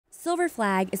Silver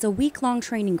Flag is a week-long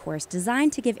training course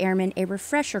designed to give airmen a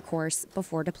refresher course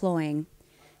before deploying.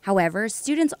 However,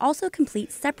 students also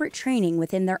complete separate training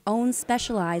within their own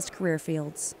specialized career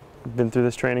fields. I've been through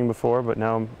this training before, but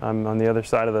now I'm on the other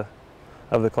side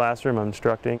of the classroom. I'm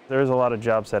instructing. There's a lot of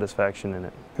job satisfaction in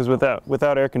it. Because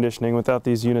without air conditioning, without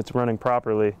these units running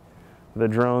properly, the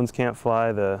drones can't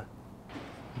fly, the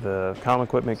comm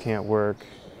equipment can't work,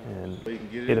 and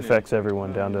it affects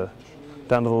everyone down to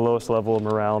the lowest level of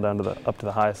morale, up to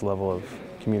the highest level of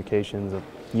communications,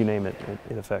 you name it,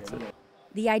 it affects it.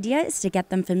 The idea is to get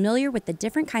them familiar with the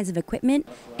different kinds of equipment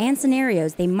and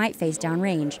scenarios they might face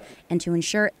downrange, and to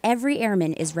ensure every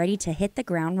airman is ready to hit the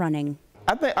ground running.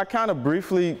 I think I kind of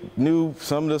briefly knew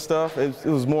some of the stuff. It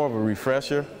was more of a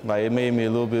refresher. Like, it made me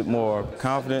a little bit more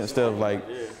confident instead of, like,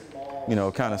 you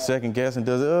know, kind of second guessing.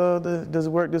 Does it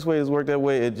work this way? Does it work that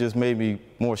way? It just made me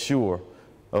more sure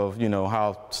of, you know,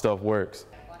 how stuff works.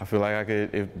 I feel like I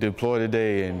could deploy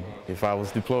today, and if I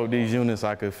was deployed with these units,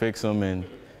 I could fix them and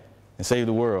save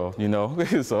the world, you know.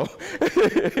 So.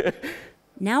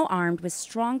 Now armed with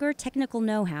stronger technical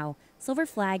know-how, Silver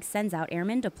Flag sends out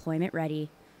airmen deployment ready.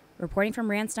 Reporting from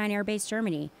Ramstein Air Base,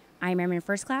 Germany, I'm Airman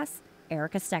First Class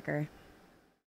Erika Stecker.